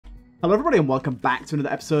Hello everybody and welcome back to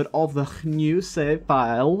another episode of the new save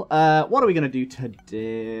file. What are we going to do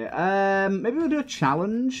today? Maybe we'll do a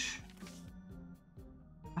challenge?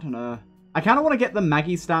 I don't know. I kind of want to get the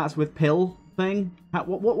Maggie starts with pill thing.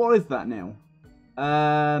 What is that now?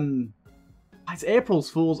 It's April's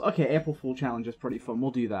Fools. Okay, April Fool challenge is pretty fun. We'll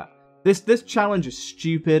do that. This challenge is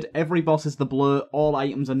stupid. Every boss is the blur. All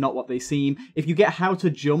items are not what they seem. If you get how to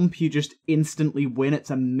jump, you just instantly win. It's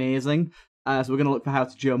amazing. So we're going to look for how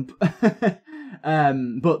to jump.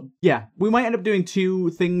 But yeah, we might end up doing two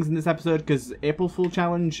things in this episode because April Fool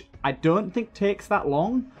Challenge, I don't think takes that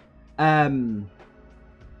long.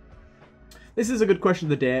 This is a good question of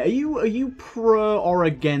the day. Are you pro or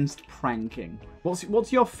against pranking?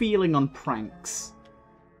 What's your feeling on pranks?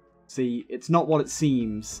 See, it's not what it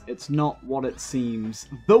seems. It's not what it seems.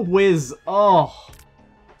 The Whiz. Oh.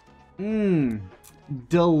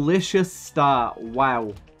 Delicious start.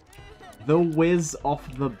 Wow. The Whiz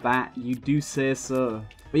off the bat, you do say so.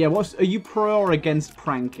 But yeah, are you pro or against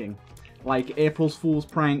pranking? Like April's Fool's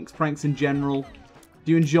pranks in general.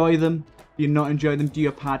 Do you enjoy them? Do you not enjoy them? Do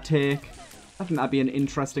you partake? I think that'd be an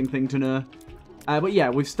interesting thing to know. But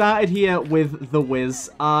yeah, we've started here with The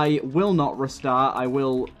Whiz. I will not restart. I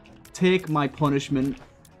will take my punishment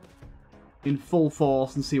in full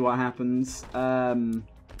force and see what happens.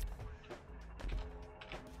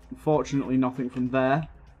 Unfortunately, nothing from there.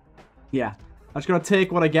 Yeah, I just gotta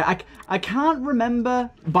take what I get. I can't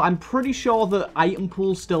remember, but I'm pretty sure that item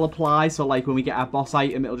pools still apply. So like when we get our boss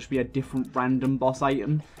item, it'll just be a different random boss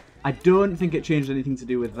item. I don't think it changed anything to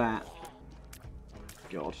do with that.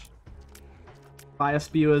 God. Fire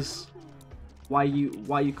spewers. Why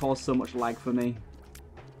you cause so much lag for me?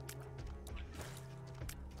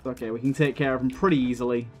 Okay, we can take care of them pretty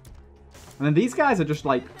easily. And then these guys are just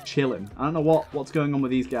like chilling. I don't know what's going on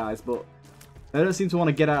with these guys, but they don't seem to want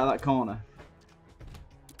to get out of that corner.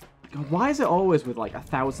 God, why is it always with like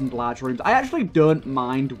 1,000 large rooms? I actually don't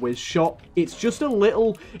mind Whiz Shot. It's just a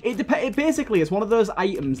little... It basically, it's one of those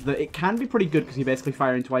items that it can be pretty good because you're basically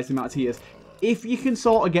firing twice the amount of tiers. If you can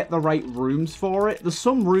sort of get the right rooms for it. There's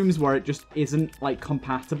some rooms where it just isn't like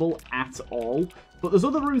compatible at all. But there's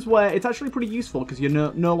other rooms where it's actually pretty useful because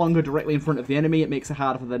you're no longer directly in front of the enemy. It makes it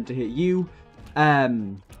harder for them to hit you.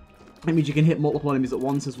 It means you can hit multiple enemies at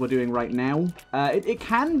once, as we're doing right now. It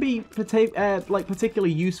can be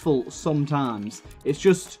particularly useful sometimes. It's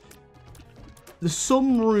just there's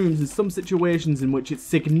some rooms and some situations in which it's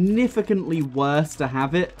significantly worse to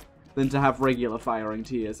have it than to have regular firing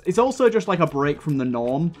tiers. It's also just like a break from the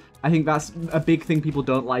norm. I think that's a big thing people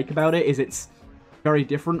don't like about it, is it's very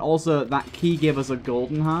different. Also, that key gave us a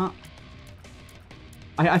golden heart.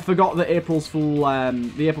 I forgot that April's Fool,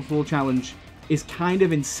 the April Fool challenge is kind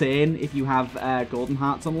of insane if you have golden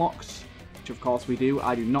hearts unlocked, which of course we do.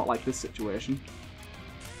 I do not like this situation.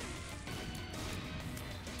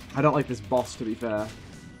 I don't like this boss, to be fair.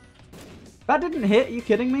 That didn't hit, are you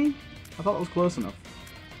kidding me? I thought it was close enough.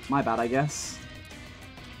 My bad, I guess.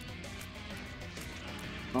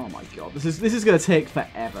 Oh my god, this is gonna take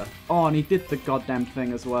forever. Oh, and he did the goddamn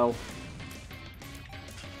thing as well.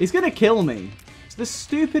 He's gonna kill me. It's this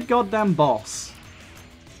stupid goddamn boss.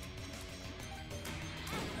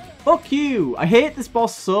 Fuck you! I hate this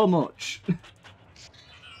boss so much.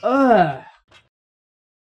 Ugh.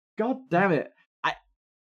 God damn it.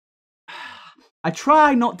 I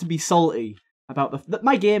try not to be salty about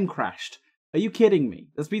my game crashed. Are you kidding me?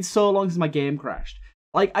 It's been so long since my game crashed.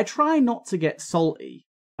 Like, I try not to get salty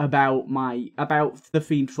about the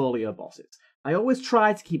Fiend Folio bosses. I always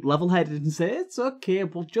try to keep level-headed and say, it's okay,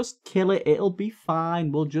 we'll just kill it, it'll be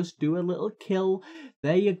fine, we'll just do a little kill,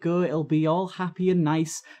 there you go, it'll be all happy and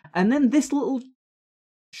nice. And then this little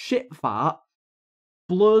shit fart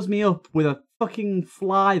blows me up with a fucking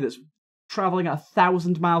fly that's travelling at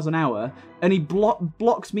 1,000 miles an hour, and he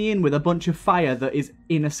blocks me in with a bunch of fire that is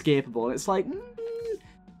inescapable. And it's like,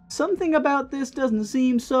 something about this doesn't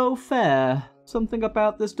seem so fair. Something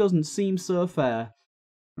about this doesn't seem so fair.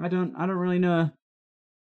 I don't really know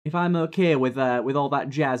if I'm okay with all that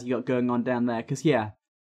jazz you got going on down there, because yeah,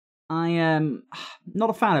 I am not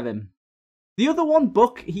a fan of him. The other one,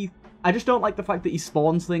 Buck, I just don't like the fact that he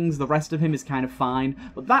spawns things. The rest of him is kind of fine,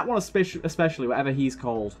 but that one especially, whatever he's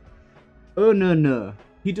called, oh no,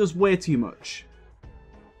 he does way too much.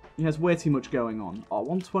 He has way too much going on. Oh,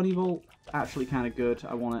 120 volt, actually kind of good.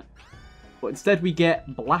 I want it. But instead we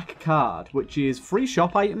get Black Card, which is free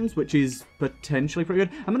shop items, which is potentially pretty good.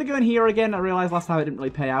 I'm going to go in here again. I realised last time it didn't really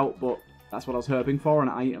pay out, but that's what I was hoping for, an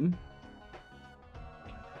item.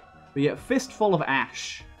 We get Fistful of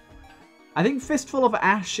Ash. I think Fistful of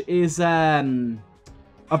Ash is a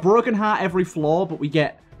broken heart every floor, but we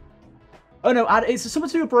get Oh no, it's something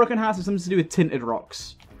to do with broken hearts and something to do with tinted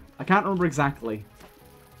rocks. I can't remember exactly.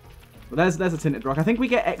 But there's a tinted rock. I think we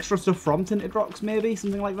get extra stuff from tinted rocks, maybe?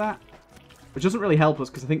 Something like that. Which doesn't really help us,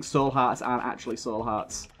 because I think soul hearts aren't actually soul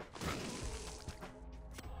hearts.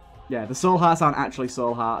 Yeah, the soul hearts aren't actually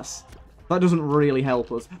soul hearts. That doesn't really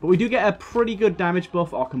help us. But we do get a pretty good damage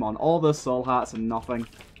buff. Oh, come on. All those soul hearts and nothing.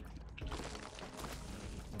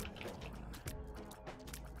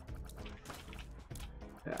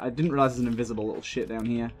 Yeah, I didn't realize there's an invisible little shit down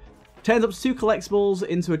here. Turns up 2 collectibles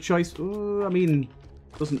into a choice. Ooh, I mean,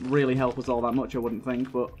 doesn't really help us all that much, I wouldn't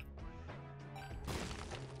think, but...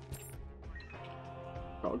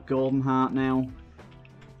 Got a golden heart now.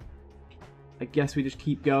 I guess we just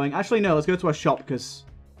keep going. Actually, no, let's go to our shop, because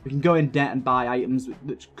we can go in debt and buy items,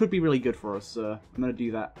 which could be really good for us, so I'm going to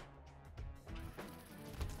do that.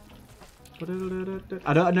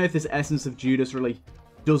 I don't know if this Essence of Judas really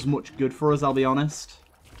does much good for us, I'll be honest.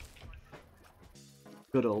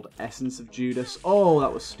 Good old Essence of Judas. Oh,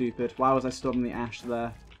 that was stupid. Why was I stood on the ash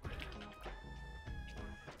there?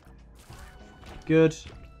 Good.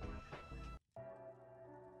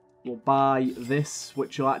 We'll buy this,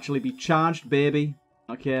 which will actually be charged, baby.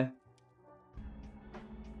 Okay.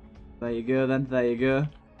 There you go, then. There you go.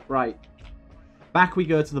 Right. Back we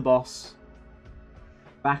go to the boss.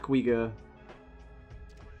 Back we go.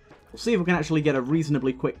 We'll see if we can actually get a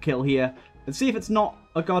reasonably quick kill here. And see if it's not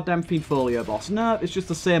a goddamn Fiendfolio boss. No, it's just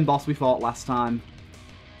the same boss we fought last time.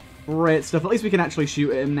 Great stuff. At least we can actually shoot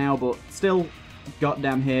at him now, but still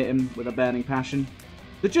goddamn hate him with a burning passion.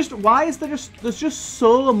 Why is there's just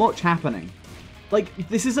so much happening? Like,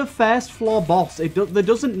 this is a first floor boss. There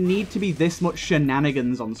doesn't need to be this much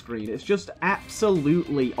shenanigans on screen. It's just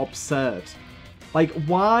absolutely absurd. Like,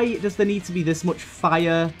 why does there need to be this much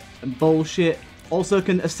fire and bullshit? Also,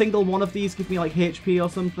 can a single one of these give me, like, HP or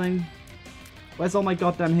something? Where's all my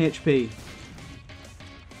goddamn HP?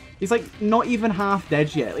 He's, like, not even half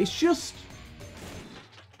dead yet. It's just...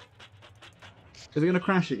 Is it going to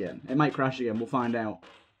crash again? It might crash again. We'll find out.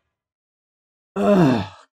 Ugh.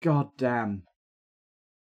 Goddamn.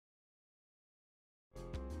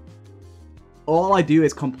 All I do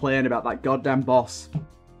is complain about that goddamn boss.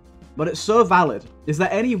 But it's so valid. Is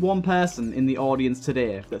there any one person in the audience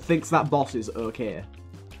today that thinks that boss is okay?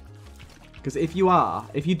 Because if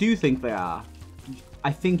you do think they are,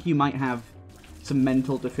 I think you might have some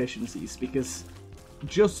mental deficiencies, because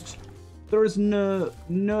just there is no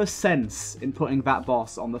sense in putting that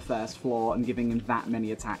boss on the first floor and giving him that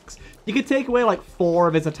many attacks. You could take away like 4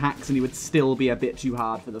 of his attacks and he would still be a bit too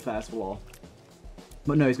hard for the first floor.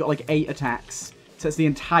 But no, he's got like 8 attacks, sets the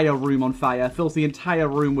entire room on fire, fills the entire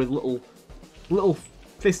room with little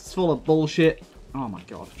fists full of bullshit. Oh my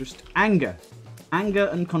god, just anger. Anger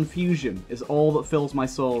and confusion is all that fills my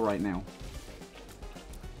soul right now.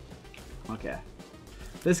 Okay.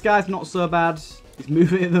 This guy's not so bad.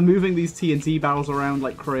 They're moving these TNT barrels around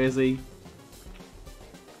like crazy.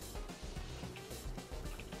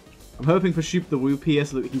 I'm hoping for Shoop the Whoop here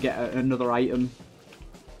so that we can get another item.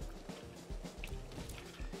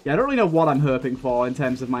 Yeah, I don't really know what I'm hoping for in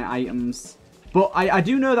terms of my items. But I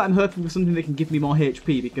do know that I'm hoping for something that can give me more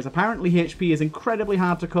HP, because apparently HP is incredibly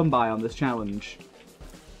hard to come by on this challenge.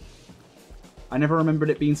 I never remembered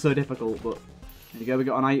it being so difficult, but there you go, we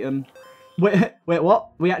got an item. Wait,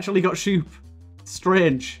 what? We actually got Shoop.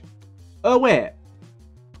 Strange. Oh, wait.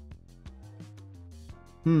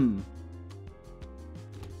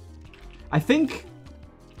 I think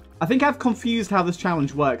I've confused how this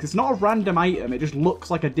challenge works. It's not a random item, it just looks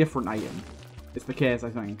like a different item. It's the case, I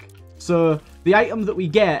think. So, the item that we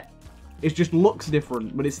get, it just looks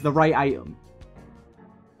different, but it's the right item.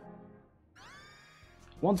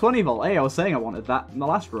 120 volt. Hey, I was saying I wanted that in the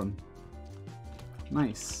last run.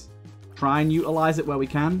 Nice. Try and utilize it where we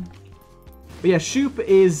can. But yeah, Shoop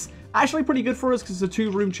is actually pretty good for us because it's a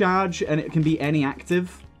 2-room charge and it can be any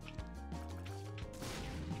active.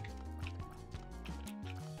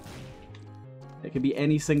 It can be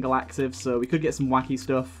any single active, so we could get some wacky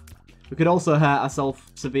stuff. We could also hurt ourselves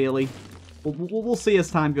severely. We'll see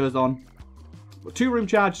as time goes on. 2-room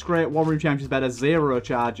charge is great, 1-room charge is better, 0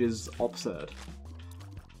 charge is absurd.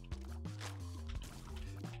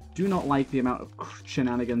 Do not like the amount of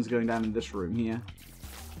shenanigans going down in this room here.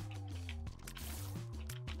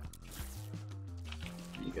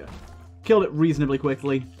 There you go. Killed it reasonably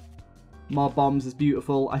quickly. More bombs is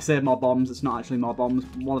beautiful. I say more bombs, it's not actually more bombs.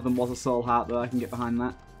 One of them was a soul heart, though. I can get behind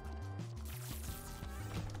that.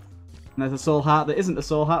 And there's a soul heart that isn't a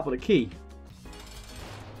soul heart, but a key.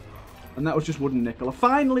 And that was just wooden nickel.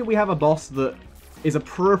 Finally, we have a boss that is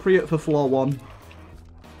appropriate for floor 1.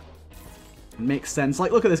 Makes sense.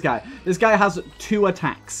 Like, look at this guy. This guy has 2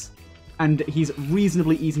 attacks. and he's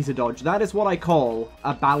reasonably easy to dodge. That is what I call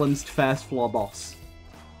a balanced first floor boss.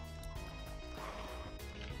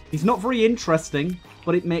 He's not very interesting,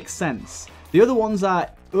 but it makes sense. The other ones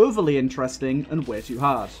are overly interesting and way too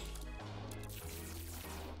hard.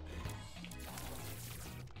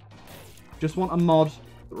 Just want a mod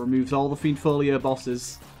that removes all the Fiend Folio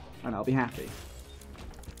bosses, and I'll be happy.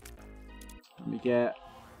 Let me get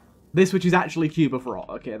this, which is actually Cube of Rot.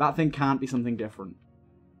 Okay, that thing can't be something different.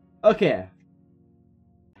 Okay.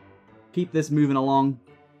 Keep this moving along.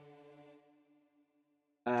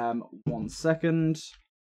 1 second.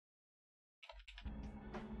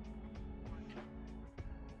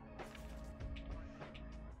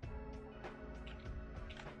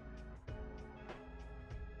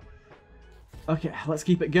 Okay, let's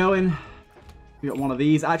keep it going. We got one of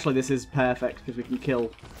these. Actually, this is perfect because we can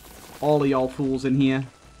kill all of y'all fools in here.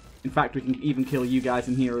 In fact, we can even kill you guys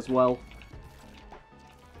in here as well.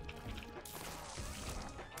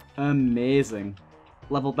 Amazing.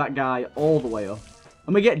 Leveled that guy all the way up.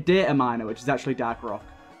 And we get Data Miner, which is actually Dark Rock.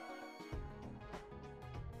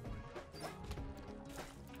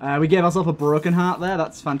 We gave ourselves a Broken Heart there.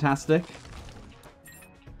 That's fantastic.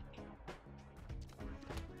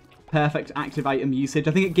 Perfect active item usage.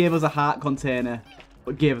 I think it gave us a heart container,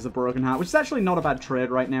 but gave us a Broken Heart, which is actually not a bad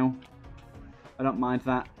trade right now. I don't mind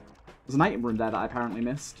that. There's an item room there that I apparently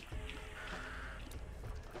missed.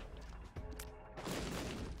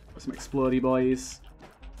 Some explodey boys.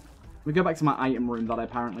 We go back to my item room that I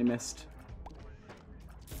apparently missed.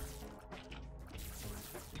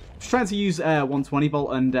 Just trying to use 120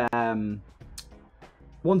 volt and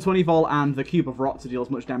 120 volt and the Cube of Rot to deal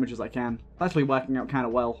as much damage as I can. It's actually working out kind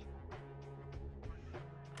of well.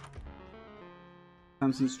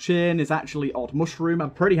 Samson's Chain is actually Odd Mushroom.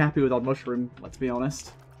 I'm pretty happy with Odd Mushroom, let's be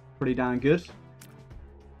honest. Pretty damn good.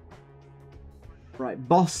 Right,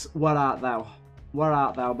 boss, where art thou? Where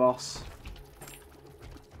art thou, boss?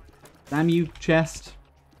 Damn you, chest.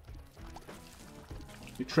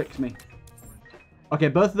 You tricked me. Okay,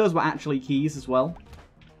 both of those were actually keys as well.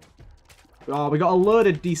 Oh, we got a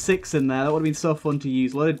loaded D6 in there. That would have been so fun to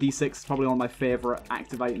use. Loaded D6 is probably one of my favourite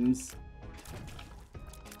active items.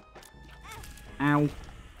 Ow.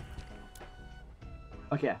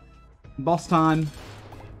 Okay. Boss time.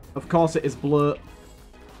 Of course it is bloat.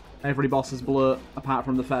 Every boss is bloat, apart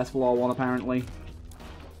from the first floor one, apparently.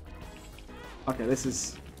 Okay, this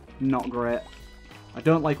is not great. I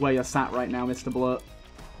don't like where you're sat right now, Mr. Bloat.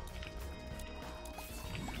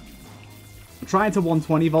 I'm trying to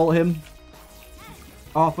 120 volt him.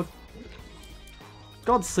 Oh, for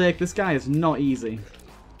God's sake, this guy is not easy.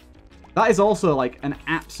 That is also, like, an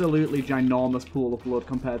absolutely ginormous pool of blood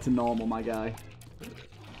compared to normal, my guy.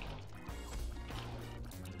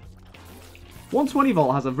 120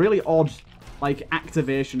 volt has a really odd, like,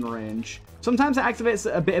 activation range. Sometimes it activates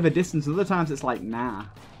at a bit of a distance, and other times it's like, nah.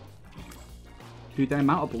 Dude, the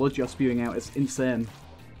amount of blood you're spewing out is insane.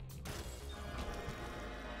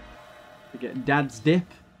 We get Dad's Dip.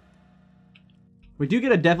 We do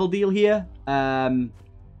get a Devil Deal here.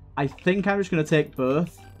 I think I'm just going to take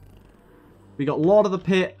both. We got Lord of the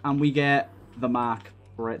Pit, and we get the Mark.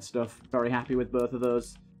 Great stuff. Very happy with both of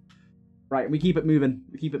those. Right, we keep it moving.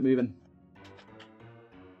 We keep it moving.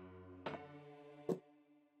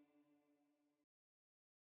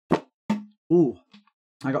 Ooh,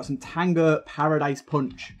 I got some Tango Paradise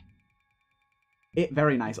Punch.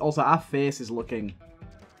 Very nice. Also, our face is looking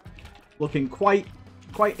quite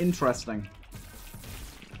interesting.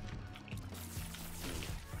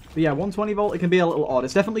 But yeah, 120 volt, it can be a little odd.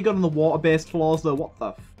 It's definitely good on the water-based floors, though. What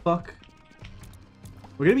the fuck?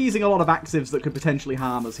 We're going to be using a lot of actives that could potentially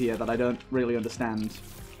harm us here that I don't really understand.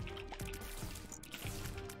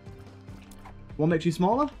 What makes you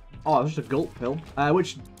smaller? Oh, it's just a gulp pill.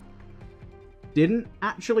 Which didn't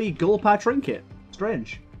actually gulp our trinket.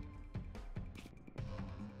 Strange.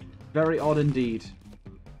 Very odd indeed.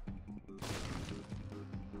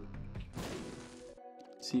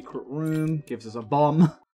 Secret room gives us a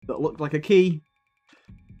bomb that looked like a key.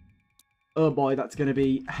 Oh boy, that's going to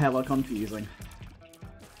be hella confusing.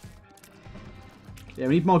 Yeah,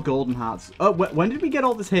 we need more golden hearts. Oh, when did we get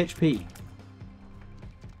all this HP?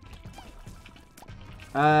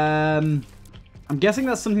 I'm guessing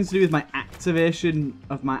that's something to do with my activation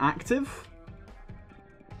of my active.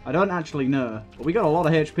 I don't actually know, but we got a lot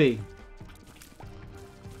of HP.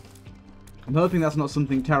 I'm hoping that's not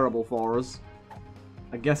something terrible for us.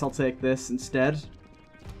 I guess I'll take this instead.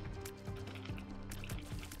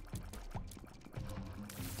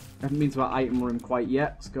 I haven't been to our item room quite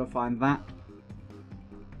yet. Let's go find that.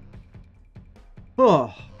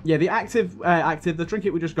 Oh, Yeah, the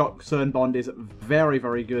trinket we just got, Cern Bond, is very,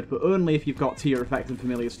 very good, but only if you've got tier effects and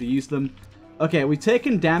familiars to use them. Okay, we've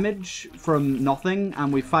taken damage from nothing,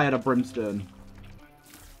 and we fired a brimstone.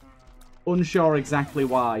 Unsure exactly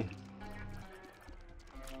why.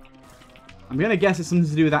 I'm gonna guess it's something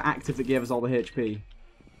to do with that active that gave us all the HP.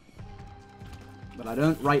 But I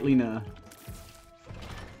don't rightly know.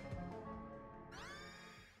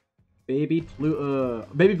 Baby Pluto.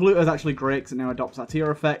 Baby Pluto is actually great because it now adopts our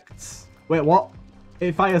tier effects. Wait, what?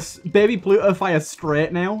 It fires... Baby Pluto fires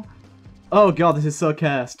straight now? Oh god, this is so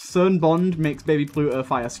cursed. Cern Bond makes Baby Pluto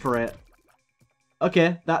fire straight.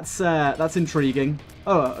 Okay, that's intriguing.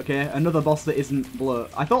 Oh, okay, another boss that isn't bloat.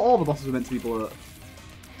 I thought all the bosses were meant to be bloat.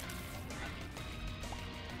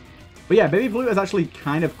 But yeah, Baby Pluto is actually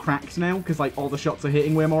kind of cracked now because like all the shots are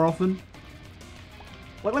hitting way more often.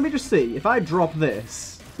 Like, let me just see. If I drop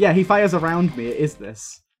this... Yeah, he fires around me. It is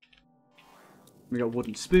this. We got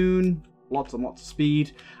wooden spoon. Lots and lots of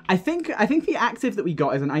speed. I think the active that we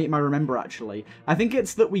got is an item I remember, actually. I think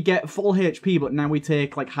it's that we get full HP, but now we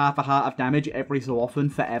take, like, half a heart of damage every so often,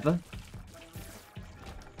 forever.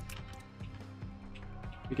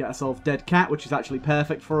 We get ourselves Dead Cat, which is actually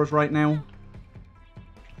perfect for us right now.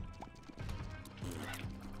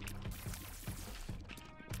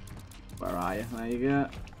 Where are you? There you go.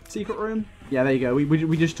 Secret room? Yeah, there you go.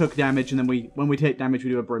 We just took damage, and then when we take damage, we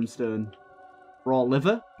do a brimstone. Raw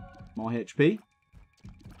liver. More HP.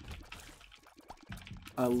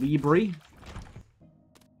 A Libri.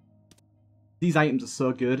 These items are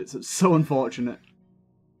so good. It's so unfortunate.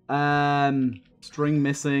 String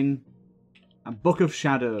missing. And Book of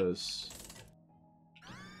Shadows.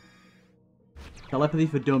 Telepathy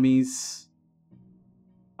for dummies.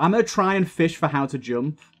 I'm going to try and fish for how to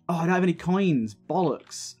jump. Oh, I don't have any coins.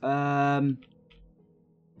 Bollocks.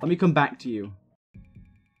 Let me come back to you.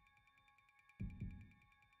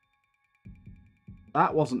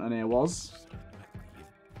 That wasn't an AWOS.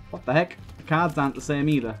 What the heck? The cards aren't the same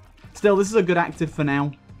either. Still, this is a good active for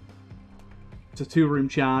now. It's a 2-room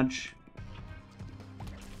charge.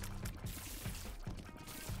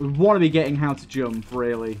 We want to be getting how to jump,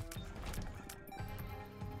 really.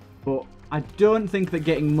 But I don't think that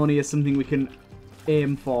getting money is something we can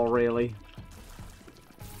aim for, really.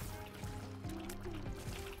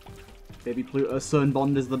 Baby Pluto Cern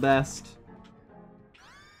Bond is the best.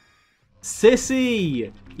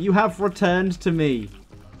 Sissy! You have returned to me.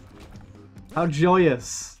 How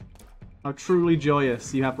joyous. How truly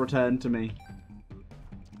joyous you have returned to me.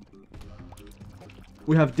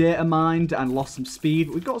 We have data mined and lost some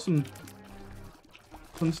speed. We've got some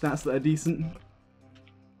stats that are decent.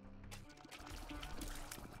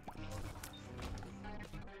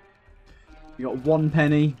 We got 1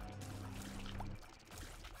 penny.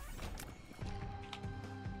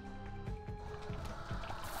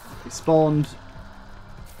 We spawned.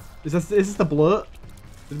 Is this the bloat?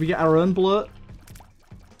 Did we get our own bloat?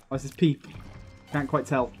 Or is this peep? Can't quite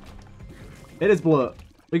tell. It is bloat.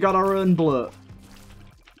 We got our own bloat.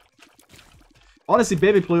 Honestly,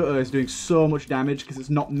 Baby Pluto is doing so much damage because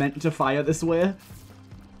it's not meant to fire this way.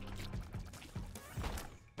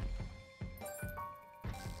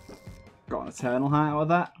 Got an Eternal Heart out of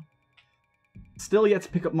that. Still yet to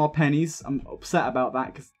pick up more pennies. I'm upset about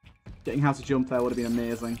that because getting how to jump there would have been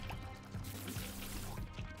amazing.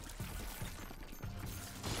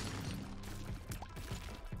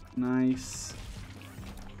 Nice.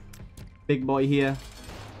 Big boy here.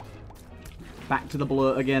 Back to the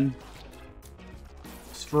bloat again.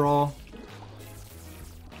 Straw.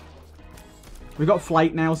 We've got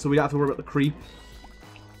flight now, so we don't have to worry about the creep.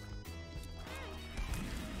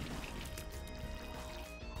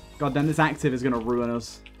 God damn, this active is going to ruin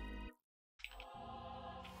us.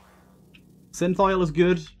 Synth oil is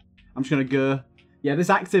good. I'm just going to go. Yeah,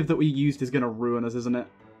 this active that we used is going to ruin us, isn't it?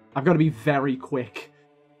 I've got to be very quick.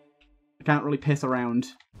 I can't really piss around.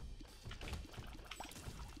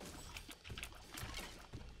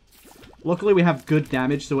 Luckily, we have good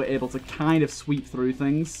damage, so we're able to kind of sweep through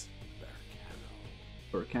things.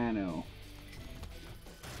 Volcano.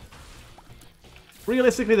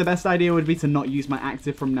 Realistically, the best idea would be to not use my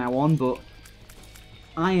active from now on, but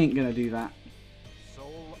I ain't gonna do that.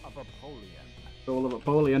 Soul of Apollyon. Soul of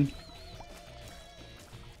Apollyon.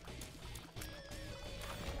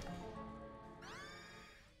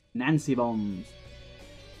 Nancy bombs.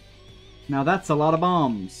 Now that's a lot of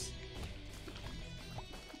bombs.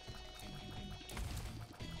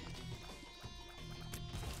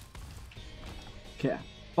 Okay.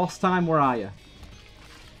 Boss time, where are you?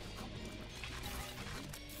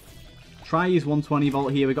 Try use 120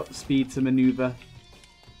 volt here. We got the speed to maneuver.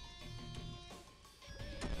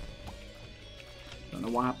 Don't know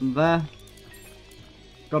what there.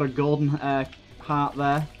 Got a golden heart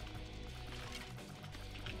there.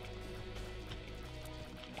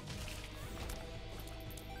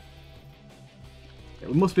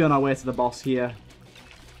 Okay, we must be on our way to the boss here.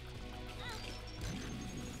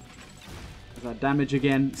 There's our damage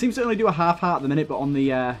again. Seems to only do a half heart at the minute, but on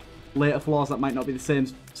the later floors that might not be the same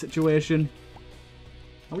situation.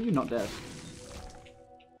 How are you not dead?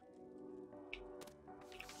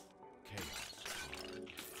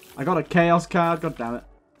 I got a chaos card, god damn it.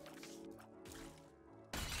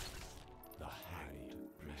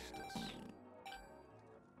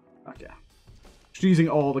 Okay. Just using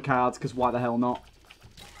all the cards, because why the hell not?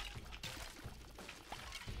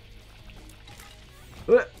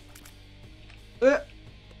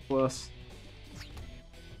 Close.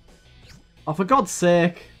 Oh, for God's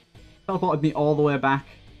sake. Teleported me all the way back.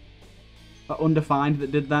 That undefined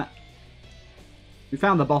that did that. We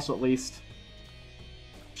found the boss at least.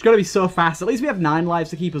 It's got to be so fast. At least we have 9 lives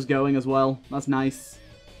to keep us going as well. That's nice.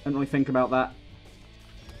 Didn't really think about that.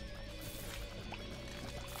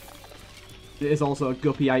 It is also a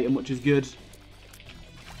guppy item, which is good.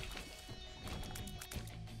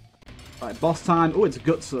 Right, boss time. Oh, it's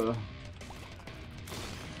Gutser.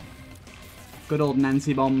 Good old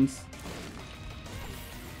Nancy bombs.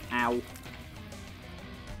 Ow.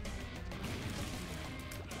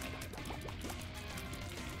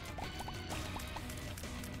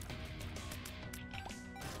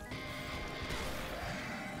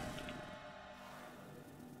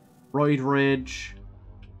 Roid Rage.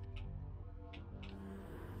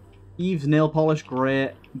 Eve's Nail Polish,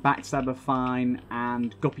 great. Backstabber, fine.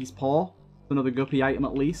 And Guppy's Paw. Another Guppy item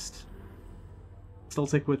at least. Still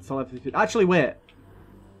tick with telepathy. Actually, wait.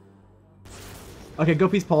 Okay,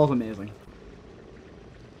 Guppy's Paw is amazing.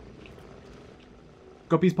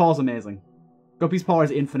 Guppy's Paw is amazing. Guppy's Paw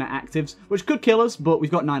is infinite actives, which could kill us, but we've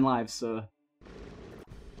got 9 lives, so...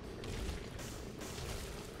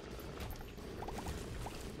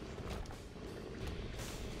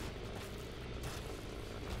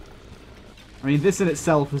 I mean, this in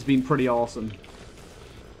itself has been pretty awesome.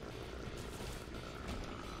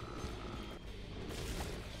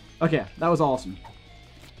 Okay, that was awesome.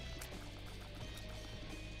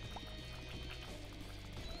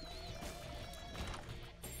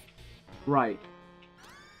 Right.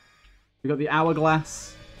 We got the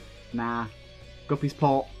hourglass. Nah. Guppy's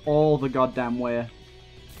Paw all the goddamn way.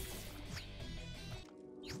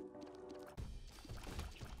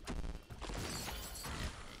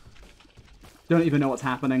 Don't even know what's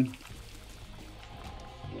happening.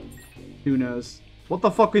 Who knows? What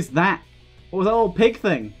the fuck is that? What was that old pig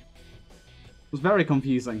thing? It was very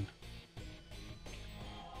confusing.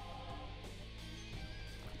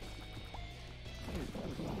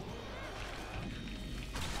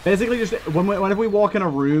 Basically, just whenever we walk in a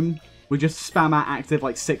room, we just spam our active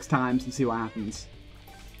like 6 times and see what happens.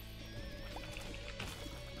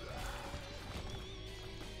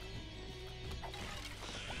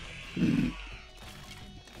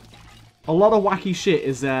 A lot of wacky shit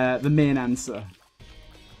is the main answer.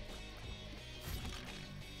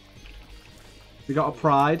 We got a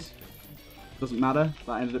Pride. Doesn't matter.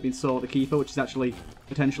 That ended up being Soul of the Keeper, which is actually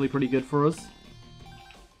potentially pretty good for us.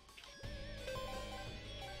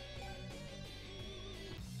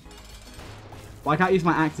 Well, I can't use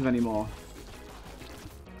my active anymore.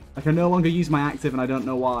 I can no longer use my active and I don't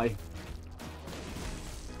know why. Is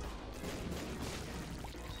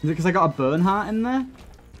it because I got a burn heart in there?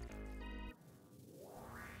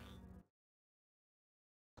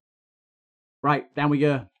 Right, down we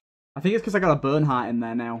go. I think it's because I got a burn heart in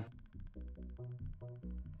there now.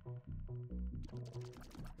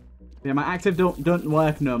 Yeah, my active don't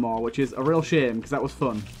work no more, which is a real shame, because that was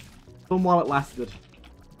fun. Fun while it lasted.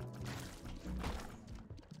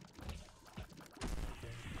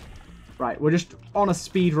 Right, we're just on a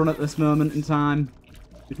speed run at this moment in time.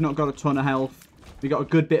 We've not got a ton of health. We got a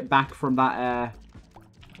good bit back from that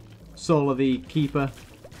Soul of the Keeper.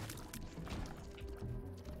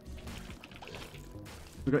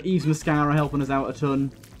 We've got Eve's Mascara helping us out a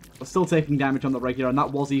ton. We're still taking damage on the regular, and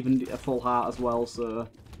that was even a full heart as well, so...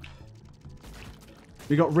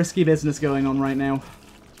 We got risky business going on right now.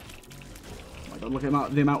 Oh my god, look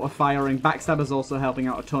at the amount of firing. Backstabber's also helping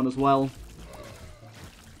out a ton as well.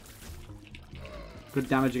 Good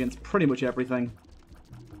damage against pretty much everything.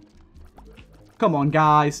 Come on,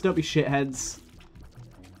 guys. Don't be shitheads.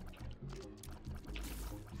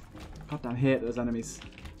 Goddamn hate those enemies.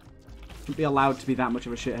 Shouldn't be allowed to be that much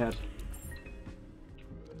of a shithead.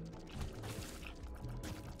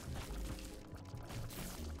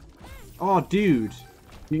 Oh, dude.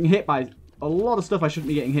 Getting hit by a lot of stuff I shouldn't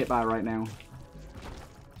be getting hit by right now.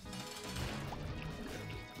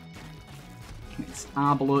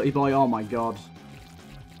 Ah, bloaty boy. Oh my god.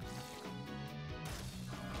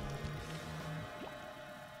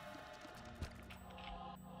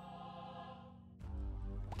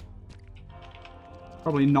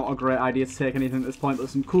 Probably not a great idea to take anything at this point, but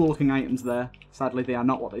there's some cool looking items there. Sadly, they are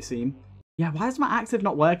not what they seem. Yeah, why does my active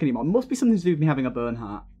not work anymore? It must be something to do with me having a burn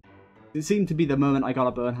heart. It seemed to be the moment I got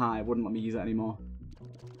a burn heart, it wouldn't let me use it anymore.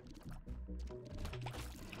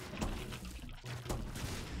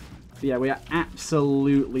 But yeah, we are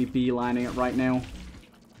absolutely beelining it right now.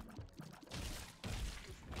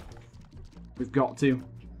 We've got to.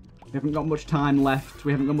 We haven't got much time left.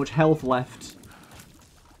 We haven't got much health left.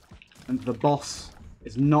 And the boss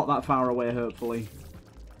is not that far away, hopefully.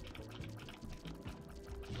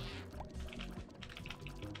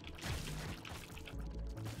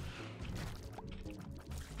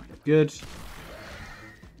 Okay, good.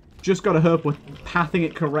 Just gotta hope we're pathing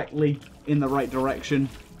it correctly in the right direction.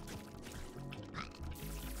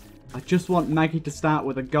 I just want Maggie to start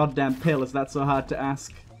with a goddamn pill. Is that so hard to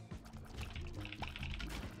ask?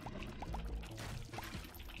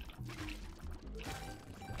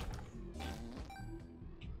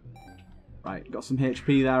 Right, got some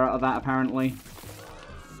HP there out of that, apparently.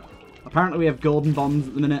 Apparently we have golden bombs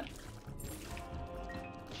at the minute.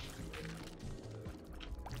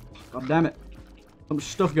 God damn it. So much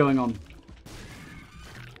stuff going on.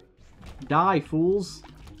 Die, fools.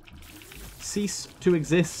 Cease to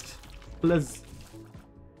exist. Please.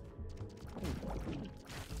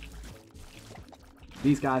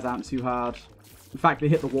 These guys aren't too hard. In fact, they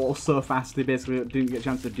hit the wall so fast they basically didn't get a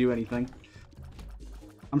chance to do anything.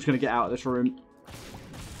 I'm just going to get out of this room.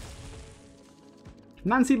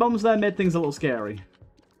 Nancy bombs there made things a little scary.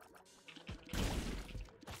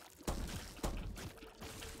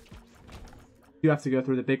 You have to go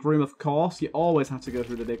through the big room, of course. You always have to go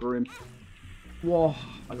through the big room. Whoa,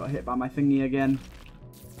 I got hit by my thingy again.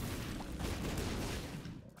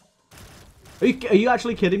 Are you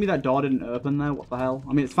actually kidding me? That door didn't open there? What the hell?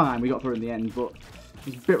 I mean, it's fine. We got through in the end, but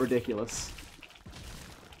it's a bit ridiculous.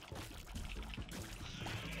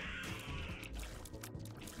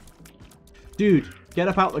 Dude, get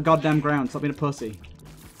up out the goddamn ground. Stop being a pussy.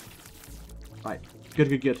 Right. Good,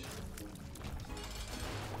 good, good.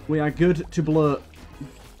 We are good to blow.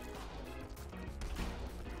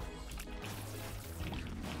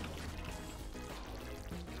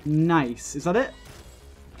 Nice. Is that it?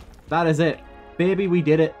 That is it. Baby, we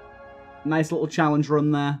did it. Nice little challenge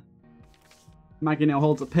run there. Maggie now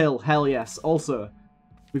holds a pill. Hell yes. Also,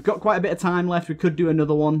 we've got quite a bit of time left. We could do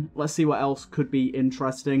another one. Let's see what else could be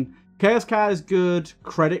interesting. Chaos card is good.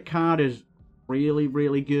 Credit card is really,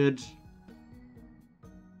 really good.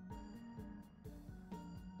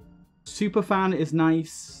 Super fan is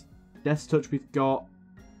nice. Death Touch we've got.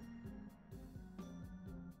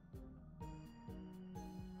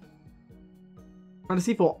 Trying to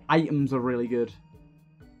see if what items are really good.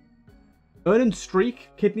 ONAN'S Streak,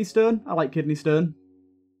 Kidney Stone. I like Kidney Stone.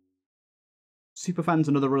 Super fan's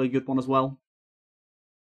another really good one as well.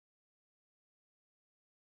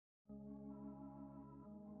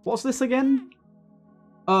 What's this again?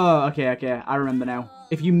 Oh, okay, okay. I remember now.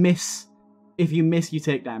 If you miss, you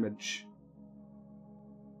take damage.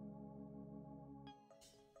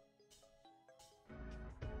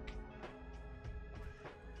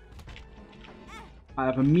 I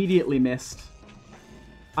have immediately missed.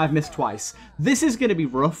 I've missed twice. This is going to be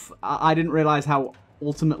rough. I didn't realize how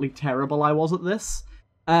ultimately terrible I was at this.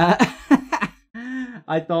 I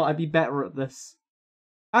thought I'd be better at this.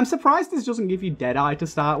 I'm surprised this doesn't give you Deadeye to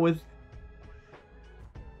start with.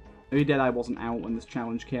 Maybe Deadeye wasn't out when this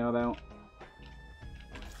challenge came about.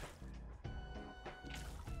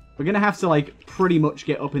 We're going to have to, like, pretty much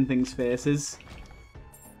get up in things' faces.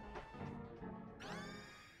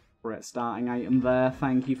 Great starting item there.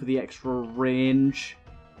 Thank you for the extra range.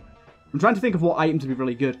 I'm trying to think of what item to be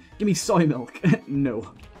really good. Give me soy milk.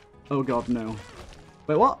 No. Oh god, no.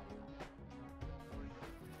 Wait, what?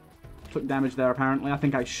 Took damage there, apparently. I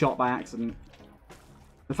think I shot by accident.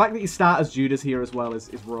 The fact that you start as Judas here as well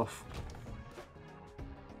is rough.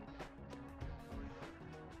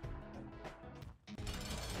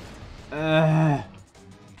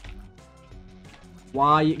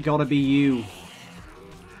 Why it gotta be you?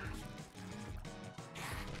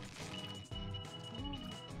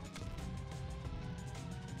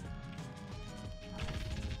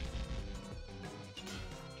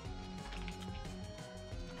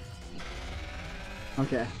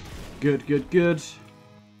 Okay. Good, good, good.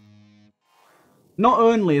 Not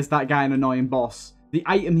only is that guy an annoying boss, the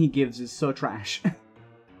item he gives is so trash.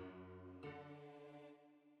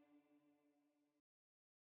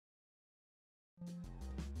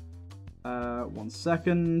 1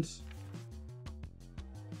 second.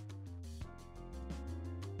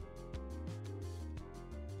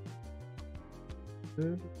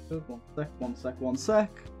 One sec.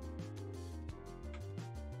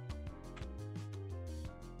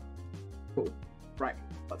 Cool. Right,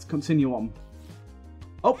 let's continue on.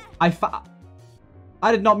 Oh, I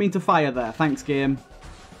did not mean to fire there. Thanks, game.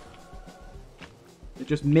 It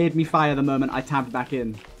just made me fire the moment I tabbed back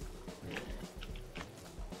in.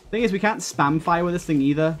 Thing is, we can't spam fire with this thing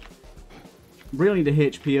either. Really need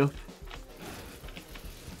to HP up.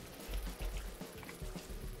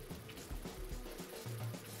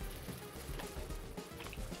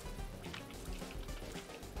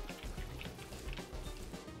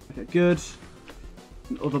 Okay, good.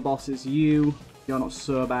 And other bosses, you're not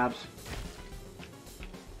so bad.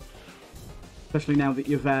 Especially now that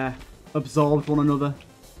you've absorbed one another.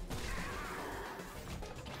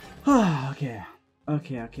 Okay.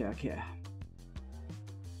 Okay.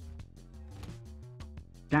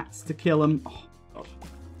 Gats to kill them. Oh, God.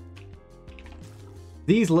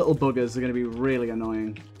 These little buggers are going to be really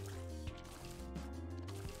annoying.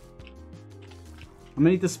 I'm going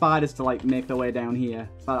to need the spiders to, like, make their way down here.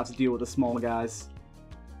 So I have to deal with the smaller guys.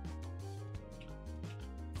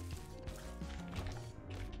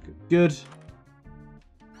 Good.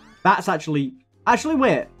 That's actually... Actually,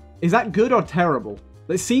 wait. Is that good or terrible?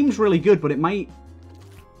 It seems really good, but it might...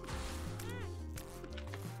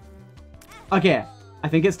 Okay. I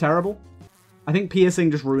think it's terrible. I think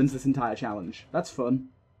piercing just ruins this entire challenge. That's fun.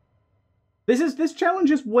 This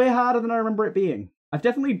challenge is way harder than I remember it being. I've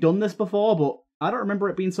definitely done this before, but I don't remember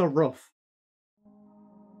it being so rough.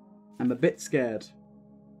 I'm a bit scared.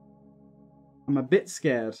 I'm a bit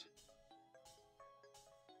scared.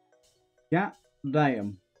 Yeah,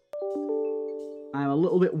 damn. I'm a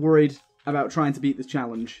little bit worried about trying to beat this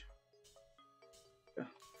challenge.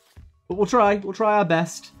 But we'll try. We'll try our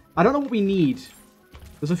best. I don't know what we need.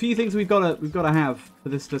 There's a few things we've got to have for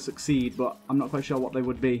this to succeed, but I'm not quite sure what they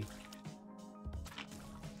would be.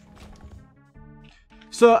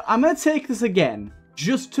 So I'm going to take this again,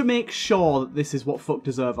 just to make sure that this is what fucked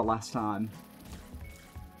us over last time.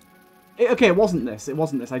 Okay, it wasn't this. It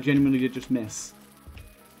wasn't this. I genuinely did just miss.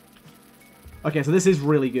 Okay, so this is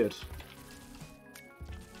really good.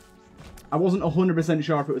 I wasn't 100%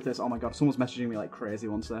 sure if it was this. Oh my god, someone's messaging me like crazy.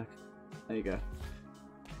 1 sec. There you go.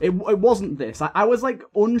 It wasn't this. I was like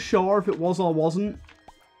unsure if it was or wasn't.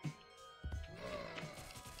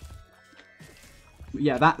 But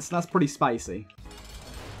yeah, that's pretty spicy.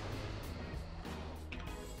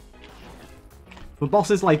 For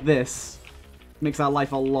bosses like this, makes our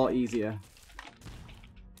life a lot easier.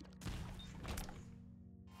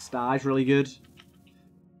 Star's really good.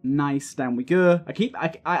 Nice, down we go.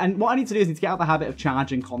 And what I need to do is need to get out of the habit of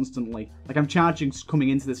charging constantly. Like, I'm charging coming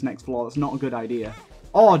into this next floor. That's not a good idea.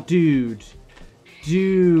 Oh, dude.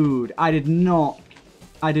 Dude. I did not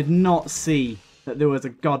see that there was a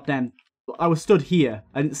goddamn... I was stood here.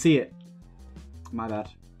 I didn't see it. My bad.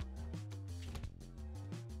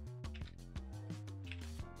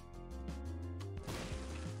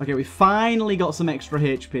 Okay, we finally got some extra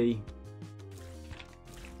HP.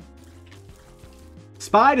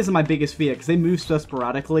 Spiders are my biggest fear, because they move so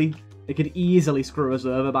sporadically. They could easily screw us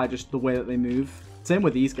over by just the way that they move. Same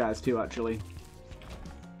with these guys too, actually.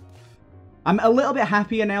 I'm a little bit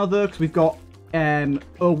happier now, though, because we've got a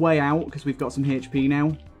way out, because we've got some HP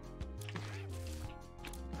now.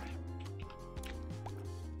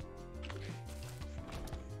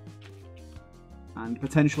 And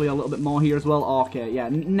potentially a little bit more here as well. Okay, yeah.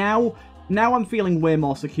 Now I'm feeling way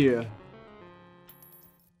more secure.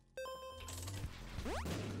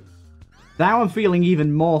 Now I'm feeling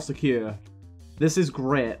even more secure. This is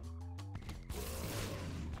great.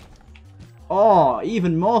 Oh,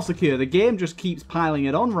 even more secure. The game just keeps piling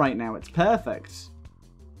it on right now. It's perfect.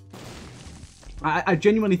 I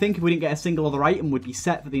genuinely think if we didn't get a single other item, we'd be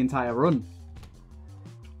set for the entire run.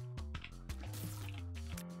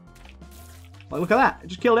 Like, look at that. It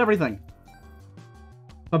just killed everything.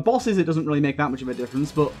 For bosses, it doesn't really make that much of a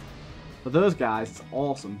difference, but for those guys, it's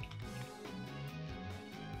awesome.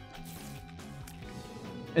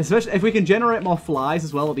 Especially if we can generate more flies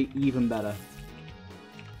as well, it'll be even better.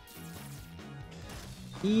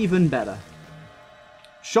 Even better.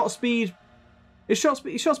 Shot speed. Shot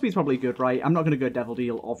speed's probably good, right? I'm not going to go Devil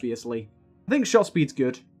Deal, obviously. I think shot speed's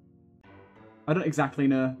good. I don't exactly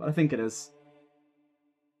know, but I think it is.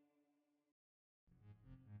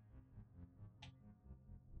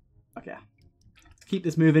 Okay. Let's keep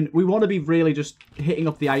this moving. We want to be really just hitting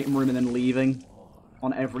up the item room and then leaving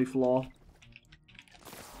on every floor.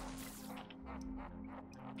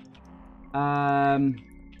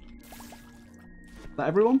 Is that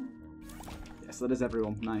everyone? Yes, that is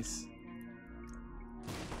everyone. Nice.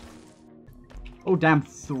 Oh, damn.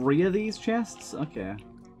 3 of these chests? Okay.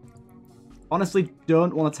 Honestly,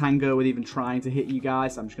 don't want to tango with even trying to hit you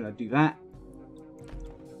guys. I'm just going to do that.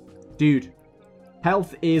 Dude.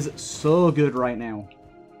 Health is so good right now.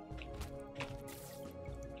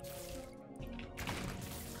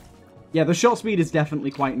 Yeah, the shot speed is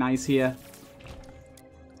definitely quite nice here.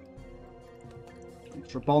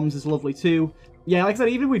 Extra bombs is lovely too. Yeah, like I said,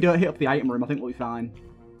 even if we don't hit up the item room, I think we'll be fine.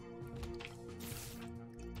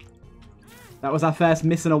 That was our first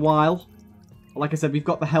miss in a while. Like I said, we've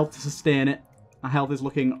got the health to sustain it. Our health is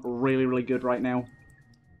looking really, really good right now.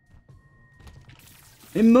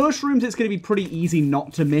 In most rooms, it's going to be pretty easy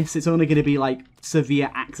not to miss. It's only going to be, like,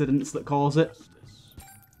 severe accidents that cause it.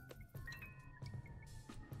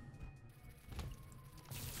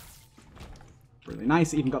 Really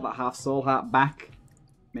nice. Even got that half soul heart back.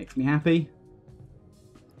 Makes me happy.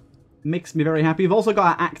 Makes me very happy. We've also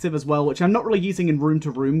got our active as well, which I'm not really using in room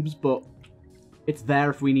to rooms, but it's there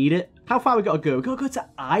if we need it. How far we got to go? We've got to go to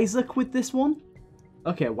Isaac with this one?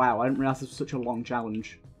 Okay, wow. I didn't realize this was such a long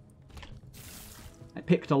challenge. I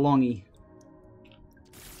picked a longie.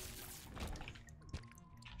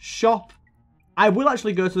 Shop. I will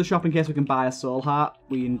actually go to the shop in case we can buy a soul heart.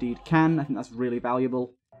 We indeed can. I think that's really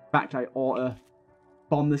valuable. In fact, I ought to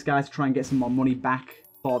bomb this guy to try and get some more money back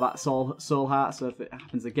for that soul heart. So if it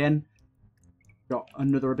happens again, got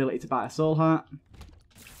another ability to buy a soul heart.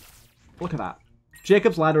 Look at that.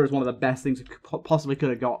 Jacob's Ladder is one of the best things we possibly could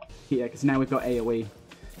have got here, because now we've got AoE.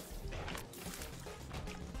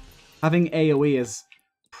 Having AoE is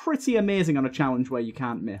pretty amazing on a challenge where you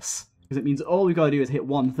can't miss, because it means all we've got to do is hit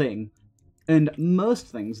one thing, and most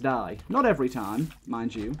things die. Not every time,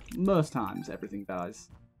 mind you. Most times, everything dies.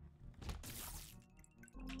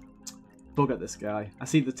 Bug at this guy. I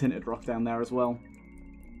see the tinted rock down there as well.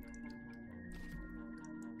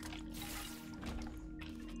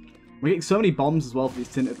 We're getting so many bombs as well for these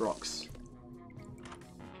tinted rocks.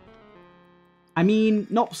 I mean,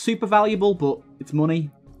 not super valuable, but it's money.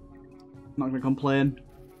 Not going to complain.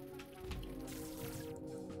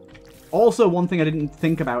 Also, one thing I didn't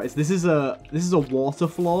think about is this is a water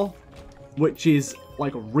floor, which is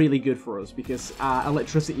like really good for us because our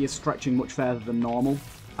electricity is stretching much further than normal.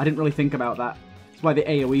 I didn't really think about that. That's why the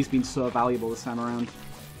AoE's been so valuable this time around.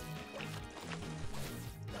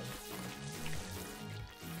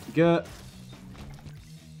 Go.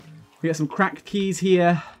 We get some cracked keys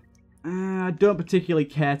here. I don't particularly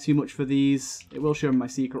care too much for these. It will show me my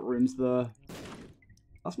secret rooms though.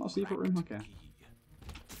 That's not a secret room? Okay.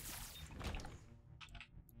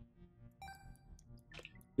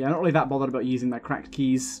 Yeah, I'm not really that bothered about using my cracked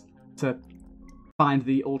keys to find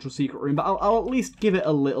the ultra secret room, but I'll at least give it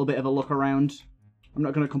a little bit of a look around. I'm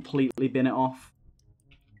not going to completely bin it off.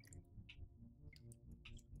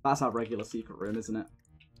 That's our regular secret room, isn't it?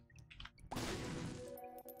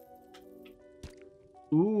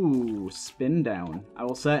 Ooh, spin down. I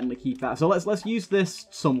will certainly keep that. So let's use this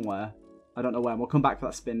somewhere. I don't know when. We'll come back for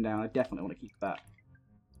that spin down. I definitely want to keep that.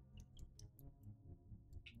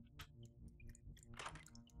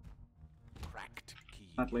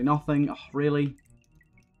 Sadly nothing. Oh, really?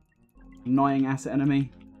 Annoying ass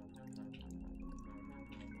enemy.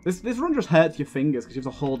 This run just hurts your fingers because you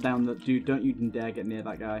have to hold down the... Dude, don't you even dare get near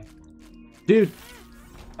that guy. Dude!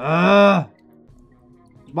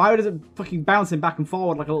 Why does it fucking bouncing back and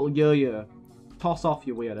forward like a little yo-yo? Toss off,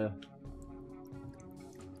 you weirdo.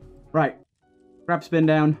 Right. Grab spin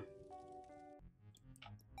down.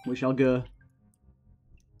 We shall go. I'm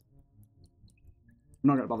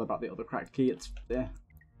not going to bother about the other cracked key. It's... yeah.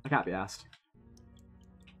 I can't be asked.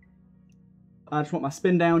 I just want my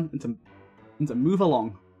spin down and to move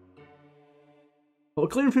along. But we're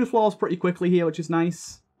clearing through floors pretty quickly here, which is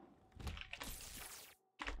nice.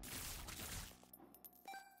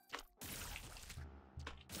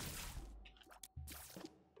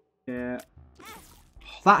 Yeah.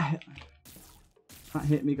 Oh, that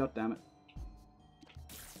hit me, goddammit.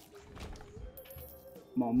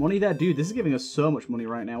 More money there? Dude, this is giving us so much money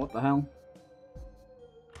right now. What the hell?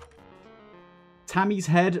 Tammy's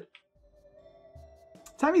head.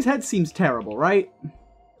 Tammy's head seems terrible, right?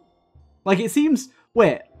 Like, it seems...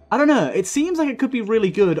 Wait, I don't know. It seems like it could be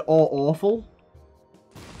really good or awful.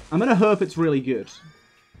 I'm gonna hope it's really good.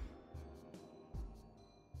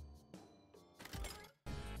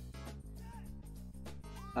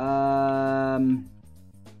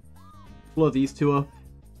 Blow these two up.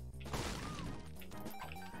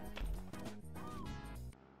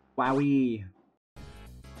 Wowie.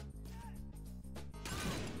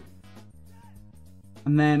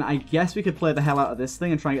 And then I guess we could play the hell out of this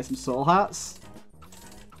thing and try and get some soul hearts.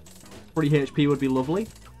 3 HP would be lovely.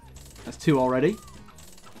 That's 2 already.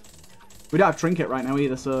 We don't have Trinket right now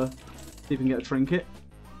either, so see if we can get a Trinket.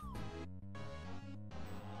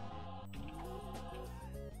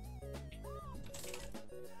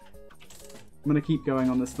 I'm going to keep going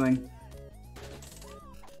on this thing.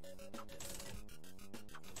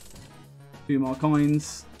 2 more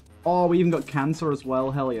coins. Oh, we even got cancer as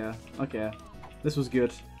well. Hell yeah. Okay. This was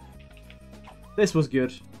good. This was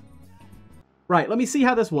good. Right, let me see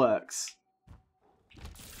how this works.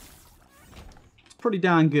 It's pretty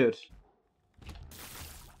darn good.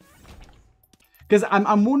 Because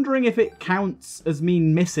I'm wondering if it counts as me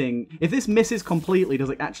missing. If this misses completely, does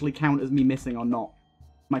it actually count as me missing or not?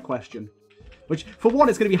 My question. Which, for one,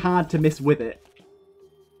 it's going to be hard to miss with it.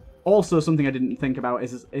 Also, something I didn't think about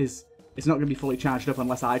is it's not going to be fully charged up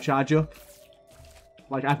unless I charge up.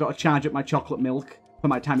 Like, I've got to charge up my chocolate milk for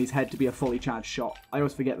my Tammy's head to be a fully charged shot. I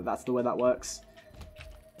always forget that that's the way that works.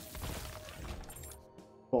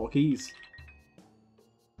 4 keys.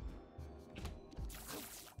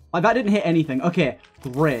 Like, that didn't hit anything. Okay,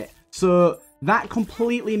 great. So, that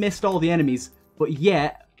completely missed all the enemies, but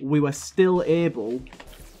yet, we were still able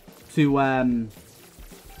to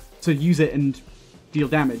use it and deal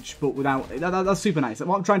damage, but without... That's super nice.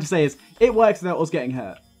 What I'm trying to say is, it works without us getting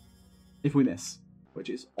hurt. If we miss. Which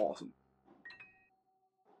is awesome.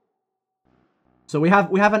 So we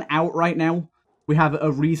have an out right now. We have a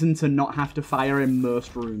reason to not have to fire in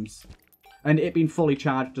most rooms. And it being fully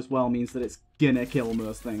charged as well means that it's gonna kill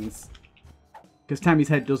most things. Because Tammy's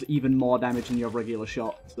head does even more damage than your regular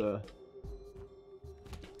shot, so...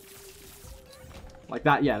 Like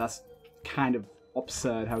that, yeah, that's kind of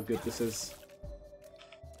absurd how good this is.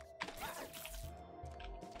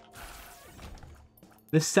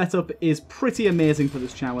 This setup is pretty amazing for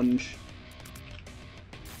this challenge.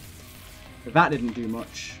 But that didn't do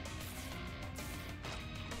much.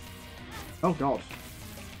 Oh god.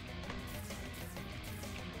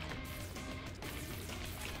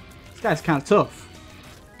 This guy's kind of tough.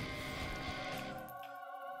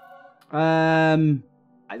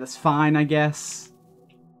 That's fine, I guess.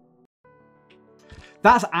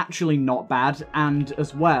 That's actually not bad, and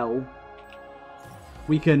as well,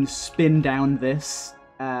 we can spin down this.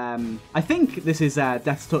 I think this is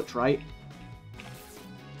Death's Touch, right?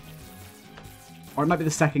 Or it might be the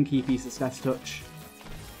second key piece that's Death's Touch.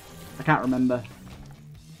 I can't remember.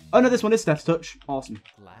 Oh no, this one is Death's Touch. Awesome.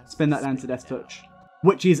 Spin that down to Death's Touch.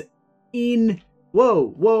 Which is in... Whoa,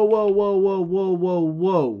 whoa, whoa, whoa, whoa, whoa, whoa,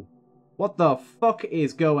 whoa. What the fuck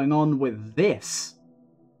is going on with this?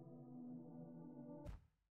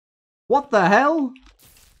 What the hell?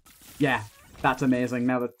 Yeah, that's amazing.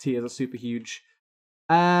 Now the tiers are super huge.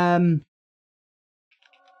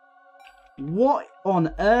 What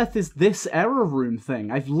on earth is this error room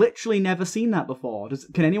thing? I've literally never seen that before.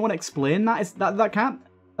 Can anyone explain that?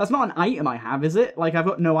 That's not an item I have, is it? Like, I've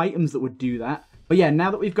got no items that would do that. But yeah,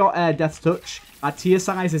 now that we've got Death's Touch, our tier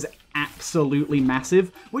size is absolutely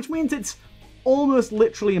massive, which means it's almost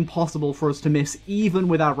literally impossible for us to miss even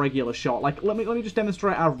with our regular shot. Like, let me just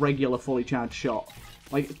demonstrate our regular fully charged shot.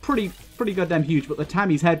 Like, pretty goddamn huge, but the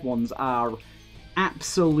Tammy's head ones are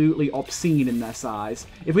absolutely obscene in their size.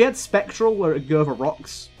 If we had Spectral where it'd go over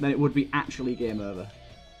rocks, then it would be actually game over.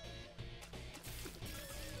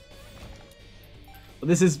 But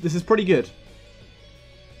this is pretty good.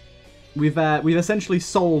 We've essentially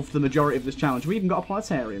solved the majority of this challenge. We even got a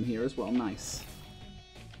planetarium here as well. Nice.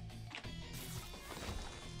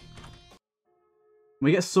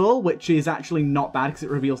 We get Soul, which is actually not bad because it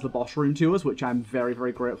reveals the boss room to us, which I'm very,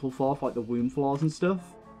 very grateful for like the womb floors and stuff.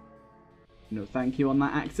 No thank you on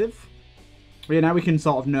that active. But yeah, now we can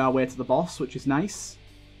sort of know our way to the boss, which is nice.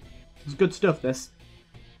 It's good stuff, this.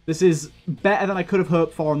 This is better than I could have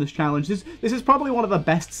hoped for on this challenge. This is probably one of the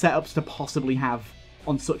best setups to possibly have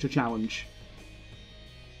on such a challenge.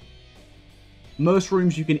 Most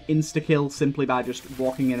rooms you can insta-kill simply by just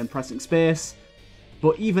walking in and pressing space.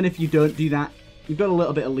 But even if you don't do that, you've got a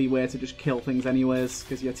little bit of leeway to just kill things anyways,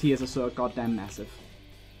 because your tiers are so goddamn massive.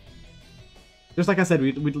 Just like I said,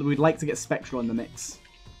 we'd like to get Spectral in the mix.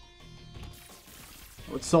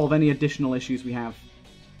 That would solve any additional issues we have.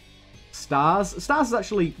 Stars. Stars is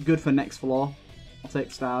actually good for next floor. I'll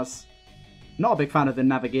take stars. Not a big fan of the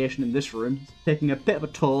navigation in this room. It's taking a bit of a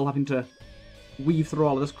toll, having to weave through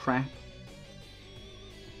all of this crap.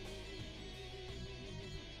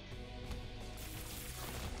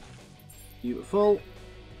 Beautiful.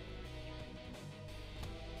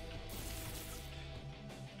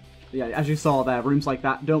 Yeah, as you saw there, rooms like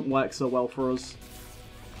that don't work so well for us.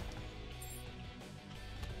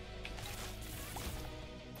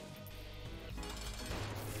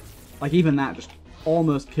 Like, even that just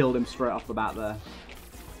almost killed him straight off the bat there.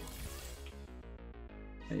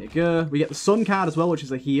 There you go. We get the Sun card as well, which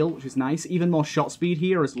is a heal, which is nice. Even more shot speed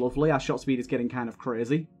here is lovely. Our shot speed is getting kind of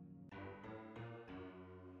crazy.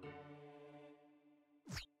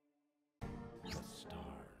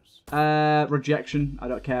 Rejection. I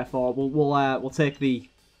don't care for. We'll take the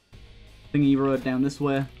thingy road down this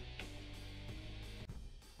way.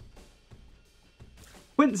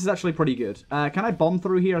 Quintus is actually pretty good. Can I bomb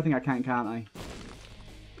through here? I think I can, can't I?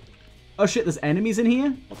 Oh shit, there's enemies in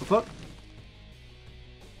here? What the fuck?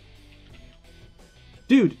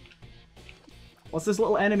 Dude! What's this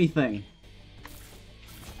little enemy thing?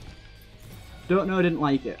 Don't know, I didn't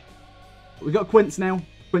like it. But we got Quince now.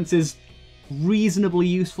 Quince is reasonably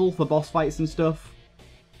useful for boss fights and stuff.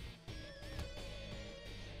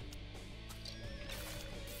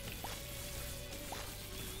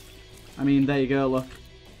 I mean, there you go, look.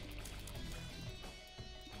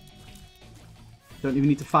 Don't even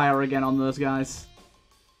need to fire again on those guys.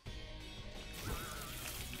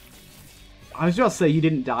 I was just say you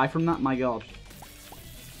didn't die from that, my god.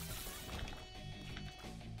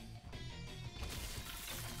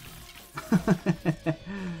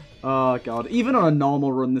 Oh god. Even on a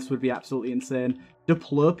normal run, this would be absolutely insane.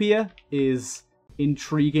 Diplopia is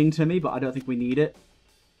intriguing to me, but I don't think we need it.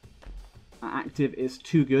 Active is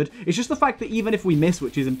too good. It's just the fact that even if we miss,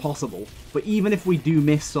 which is impossible, but even if we do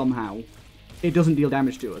miss somehow, it doesn't deal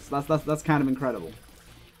damage to us. That's kind of incredible.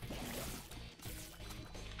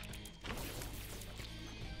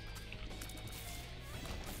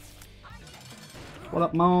 What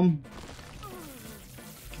up, Mom?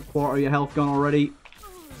 A quarter of your health gone already.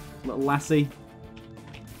 Little lassie.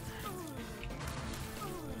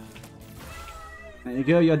 There you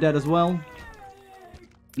go, you're dead as well.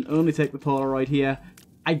 And only take the Polaroid here.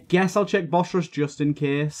 I guess I'll check boss rush just in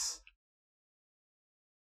case.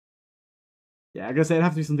 Yeah, I'm gonna say it'd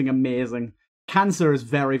have to be something amazing. Cancer is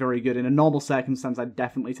very, very good. In a normal circumstance, I'd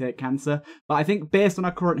definitely take Cancer. But I think based on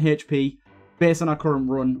our current HP, based on our current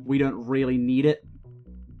run, we don't really need it.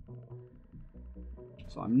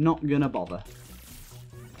 So I'm not gonna bother.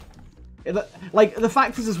 Like, the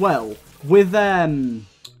fact is as well, with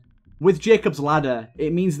Jacob's Ladder,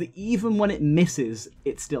 it means that even when it misses,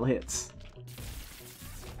 it still hits.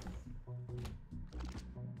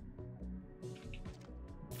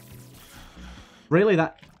 Really?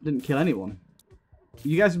 That didn't kill anyone?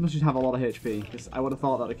 You guys must just have a lot of HP, because I would have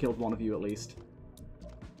thought that would have killed one of you at least.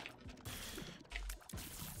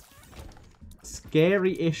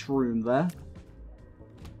 Scary-ish room there.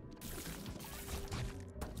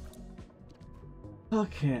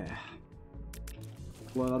 Okay.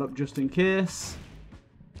 Blow that up just in case.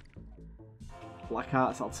 Black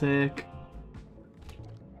hearts I'll take.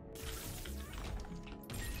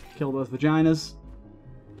 Kill those vaginas.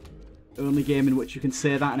 Only game in which you can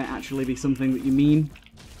say that and it actually be something that you mean.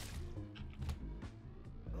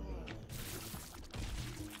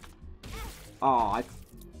 Oh, I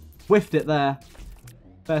whiffed it there.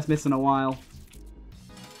 First miss in a while.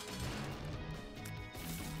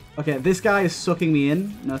 Okay, this guy is sucking me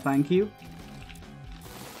in. No, thank you.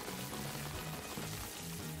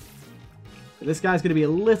 This guy's going to be a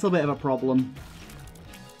little bit of a problem.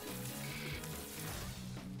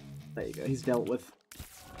 There you go, he's dealt with.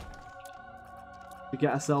 We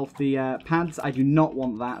get ourselves the pads. I do not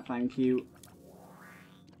want that, thank you.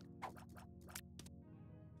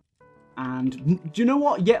 And do you know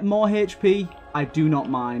what? Yet more HP, I do not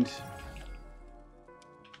mind.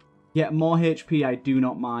 Yet more HP, I do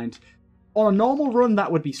not mind. On a normal run, that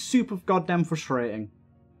would be super goddamn frustrating.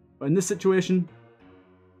 But in this situation,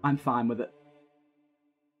 I'm fine with it.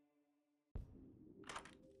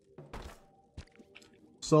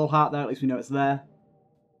 Soul heart there, at least we know it's there.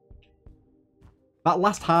 That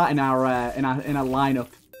last heart in our lineup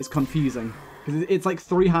is confusing because it's like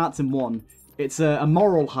 3 hearts in one. It's a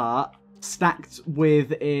moral heart stacked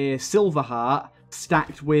with a silver heart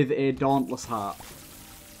stacked with a dauntless heart.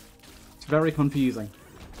 It's very confusing.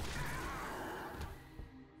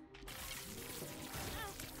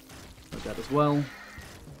 Like that as well.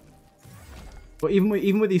 But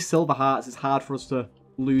even with these silver hearts, it's hard for us to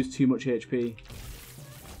lose too much HP.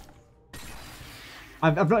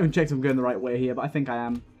 I've not even checked if I'm going the right way here, but I think I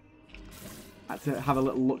am. I had to have a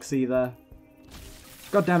little look-see there.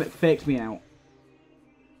 God damn it, faked me out.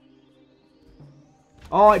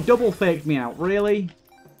 Oh, it double faked me out. Really?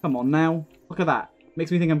 Come on now. Look at that. Makes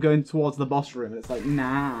me think I'm going towards the boss room. And it's like,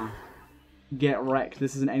 nah. Get wrecked.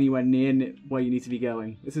 This isn't anywhere near where you need to be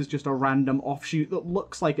going. This is just a random offshoot that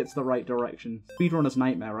looks like it's the right direction. Speedrunner's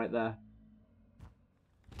nightmare right there.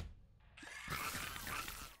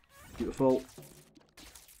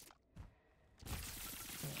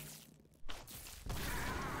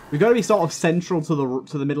 We've got to be sort of central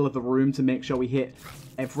to the middle of the room to make sure we hit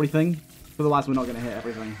everything. Otherwise, we're not going to hit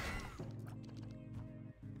everything.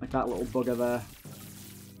 Like that little bugger there.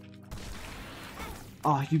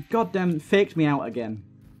 Oh, you goddamn faked me out again.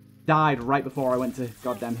 Died right before I went to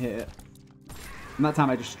goddamn hit it. And that time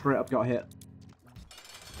I just straight up got hit.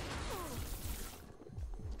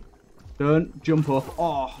 Don't jump up.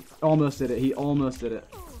 Oh, almost did it. He almost did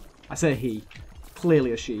it. I say he.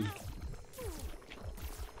 Clearly a she.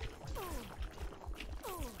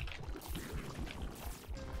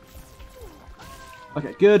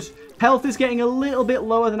 Okay, good. Health is getting a little bit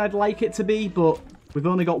lower than I'd like it to be, but we've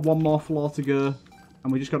only got one more floor to go.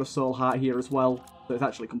 And we just got a soul heart here as well, so it's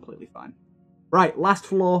actually completely fine. Right, last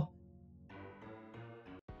floor.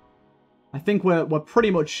 I think we're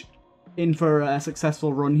pretty much in for a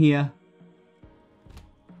successful run here.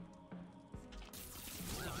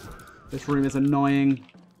 This room is annoying.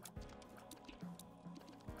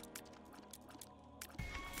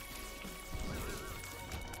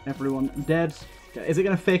 Everyone dead. Okay, is it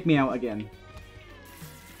going to fake me out again?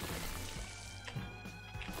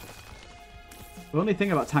 The only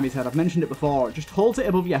thing about Tammy's head, I've mentioned it before, it just holds it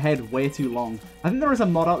above your head way too long. I think there is a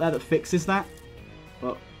mod out there that fixes that,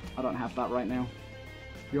 but I don't have that right now.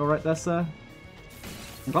 You alright there, sir?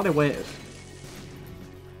 I'm glad I waited.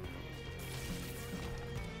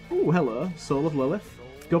 Ooh, hello. Soul of Lilith.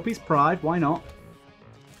 Guppy's Pride, why not?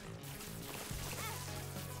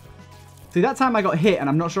 See, that time I got hit, and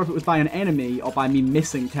I'm not sure if it was by an enemy or by me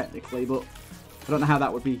missing, technically, but I don't know how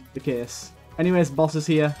that would be the case. Anyways, boss is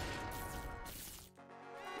here.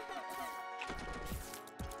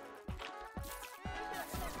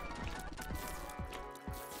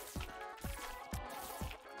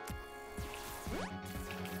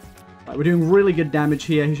 Right, we're doing really good damage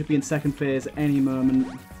here. He should be in second phase at any moment.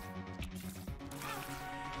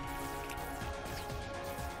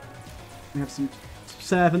 We have some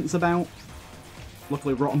servants about.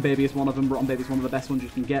 Luckily, Rotten Baby is one of them. Rotten Baby is one of the best ones you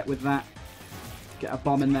can get with that. Get a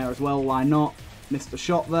bomb in there as well. Why not? Missed the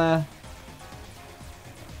shot there.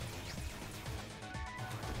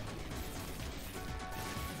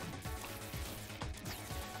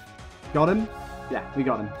 Got him? Yeah, we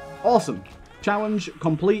got him. Awesome. Challenge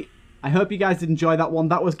complete. I hope you guys did enjoy that one.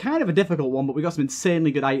 That was kind of a difficult one, but we got some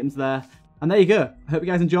insanely good items there. And there you go. I hope you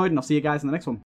guys enjoyed, and I'll see you guys in the next one.